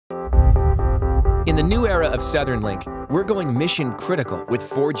In the new era of Southern Linc, we're going mission critical with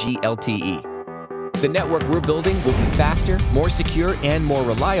 4G LTE. The network we're building will be faster, more secure, and more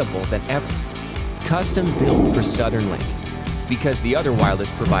reliable than ever. Custom built for Southern Linc, because the other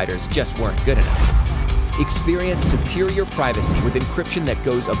wireless providers just weren't good enough. Experience superior privacy with encryption that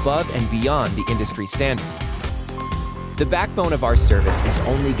goes above and beyond the industry standard. The backbone of our service is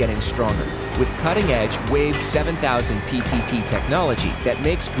only getting stronger with cutting-edge Wave 7000 PTT technology that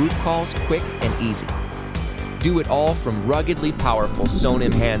makes group calls quick and easy. Do it all from ruggedly powerful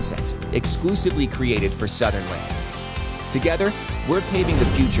Sonim handsets, exclusively created for Southern Linc. Together, we're paving the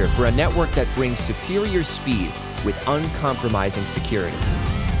future for a network that brings superior speed with uncompromising security.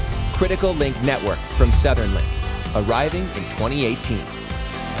 Critical Link Network from Southern Linc, arriving in 2018.